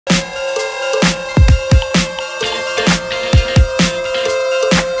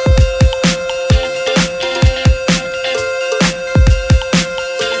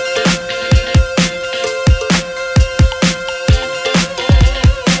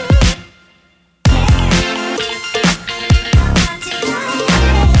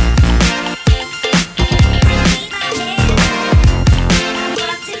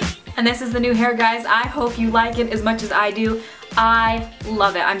is the new hair, guys. I hope you like it as much as I do. I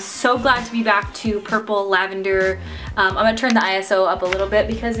love it. I'm so glad to be back to purple lavender. I'm gonna turn the ISO up a little bit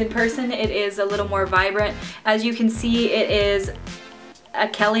because in person it is a little more vibrant. As you can see, it is a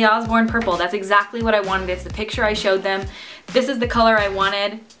Kelly Osbourne purple. That's exactly what I wanted. It's the picture I showed them. This is the color I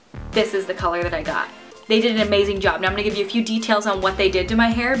wanted. This is the color that I got. They did an amazing job. Now I'm gonna give you a few details on what they did to my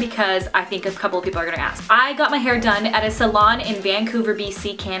hair because I think a couple of people are gonna ask. I got my hair done at a salon in Vancouver,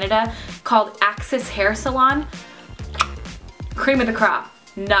 BC, Canada called Axis Hair Salon. Cream of the crop,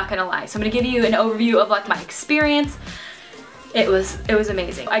 not gonna lie. So I'm gonna give you an overview of like my experience. It was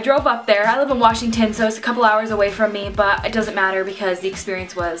amazing. I drove up there. I live in Washington, so it's a couple hours away from me, but it doesn't matter because the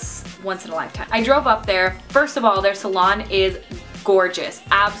experience was once in a lifetime. I drove up there. First of all, their salon is gorgeous,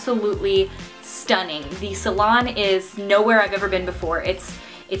 absolutely stunning. The salon is nowhere I've ever been before. It's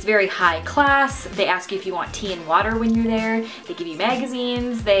very high class. They ask you if you want tea and water when you're there. They give you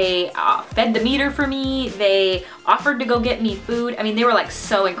magazines. They fed the meter for me. They offered to go get me food. I mean, they were like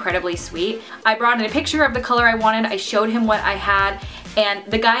so incredibly sweet. I brought in a picture of the color I wanted. I showed him what I had, and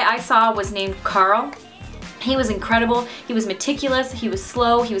the guy I saw was named Carl. He was incredible. He was meticulous. He was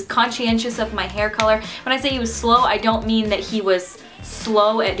slow. He was conscientious of my hair color. When I say he was slow, I don't mean that he was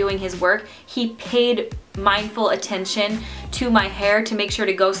slow at doing his work. He paid mindful attention to my hair to make sure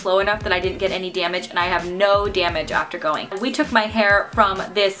to go slow enough that I didn't get any damage, and I have no damage after going. We took my hair from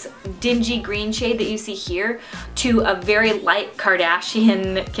this dingy green shade that you see here to a very light Kim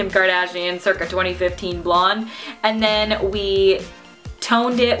Kardashian circa 2015 blonde, and then we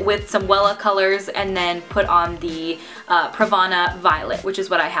toned it with some Wella colors and then put on the Pravana Violet, which is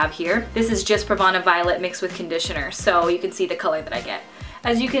what I have here. This is just Pravana Violet mixed with conditioner, so you can see the color that I get.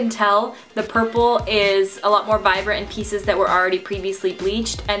 As you can tell, the purple is a lot more vibrant in pieces that were already previously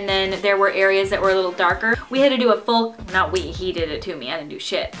bleached, and then there were areas that were a little darker. We had to do a full, not we, he did it to me, I didn't do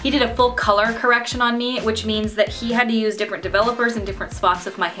shit. He did a full color correction on me, which means that he had to use different developers in different spots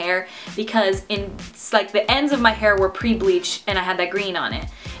of my hair because like the ends of my hair were pre-bleached and I had that green on it.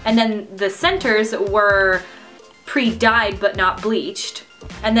 And then the centers were pre-dyed but not bleached.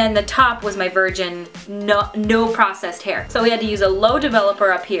 And then the top was my virgin, no processed hair. So we had to use a low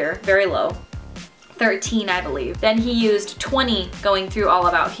developer up here, very low, 13 I believe. Then he used 20 going through all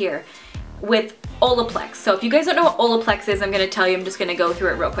of out here with OLAPLEX. So if you guys don't know what OLAPLEX is, I'm gonna tell you, I'm just gonna go through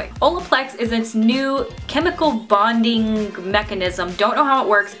it real quick. OLAPLEX is its new chemical bonding mechanism. Don't know how it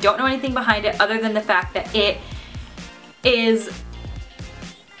works, don't know anything behind it other than the fact that it is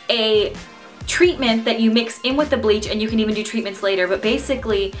a treatment that you mix in with the bleach, and you can even do treatments later, but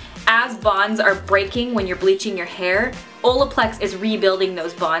basically as bonds are breaking when you're bleaching your hair, OLAPLEX is rebuilding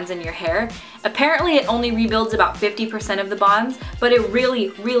those bonds in your hair. Apparently it only rebuilds about 50% of the bonds, but it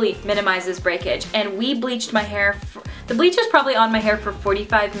really minimizes breakage. And we bleached my hair, the bleach was probably on my hair for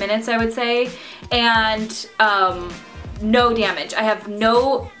 45 minutes I would say, and no damage. I have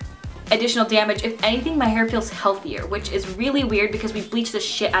no additional damage. If anything, my hair feels healthier, which is really weird because we bleached the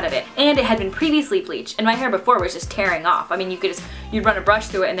shit out of it. And it had been previously bleached, and my hair before was just tearing off. I mean, you'd run a brush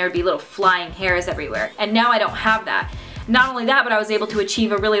through it and there'd be little flying hairs everywhere. And now I don't have that. Not only that, but I was able to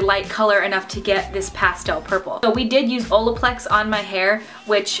achieve a really light color enough to get this pastel purple. So we did use OLAPLEX on my hair,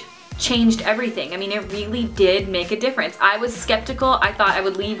 which changed everything. I mean, it really did make a difference. I was skeptical. I thought I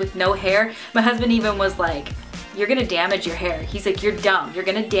would leave with no hair. My husband even was like, you're gonna damage your hair. He's like, you're dumb. You're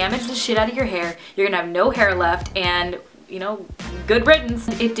gonna damage the shit out of your hair. You're gonna have no hair left, and you know, good riddance.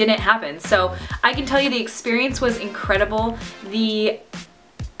 It didn't happen. So I can tell you the experience was incredible. The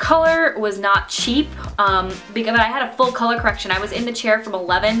color was not cheap because I had a full color correction. I was in the chair from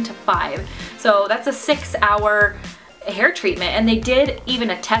 11 to 5. So that's a 6-hour hair treatment, and they did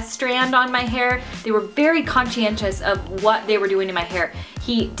even a test strand on my hair. They were very conscientious of what they were doing to my hair.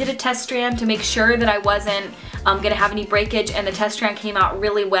 He did a test strand to make sure that I wasn't gonna have any breakage, and the test strand came out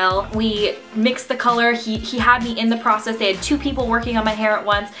really well. We mixed the color. He had me in the process. They had 2 people working on my hair at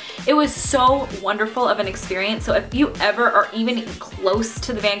once. It was so wonderful of an experience. So if you ever are even close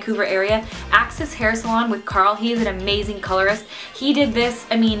to the Vancouver area, Axis Hair Salon with Carl, he is an amazing colorist. He did this,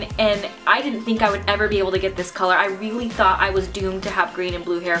 I mean, and I didn't think I would ever be able to get this color. I really thought I was doomed to have green and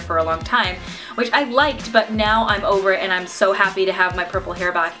blue hair for a long time, which I liked, but now I'm over it and I'm so happy to have my purple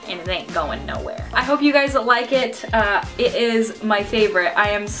hair back, and it ain't going nowhere. I hope you guys like it. It is my favorite. I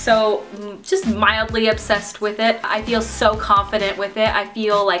am so just mildly obsessed with it. I feel so confident with it. I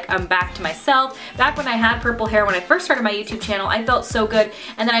feel like I'm back to myself. Back when I had purple hair, when I first started my YouTube channel, I felt so good,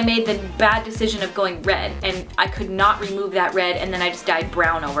 and then I made the bad decision of going red, and I could not remove that red, and then I just dyed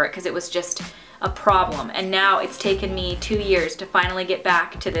brown over it because it was just a problem. And now it's taken me 2 years to finally get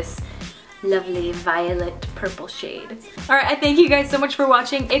back to this lovely violet purple shade. Alright, I thank you guys so much for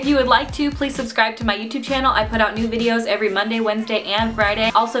watching. If you would like to, please subscribe to my YouTube channel. I put out new videos every Monday, Wednesday, and Friday.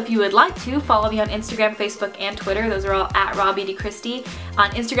 Also, if you would like to, follow me on Instagram, Facebook, and Twitter. Those are all at RawBeautyKristi.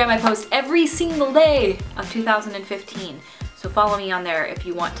 On Instagram, I post every single day of 2015. So follow me on there if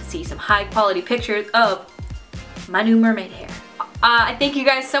you want to see some high quality pictures of my new mermaid hair. I thank you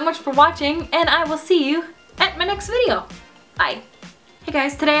guys so much for watching, and I will see you at my next video. Bye. Hey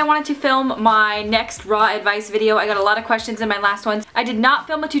guys, today I wanted to film my next raw advice video. I got a lot of questions in my last ones. I did not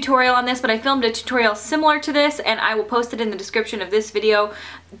film a tutorial on this, but I filmed a tutorial similar to this, and I will post it in the description of this video.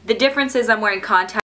 The difference is I'm wearing contacts.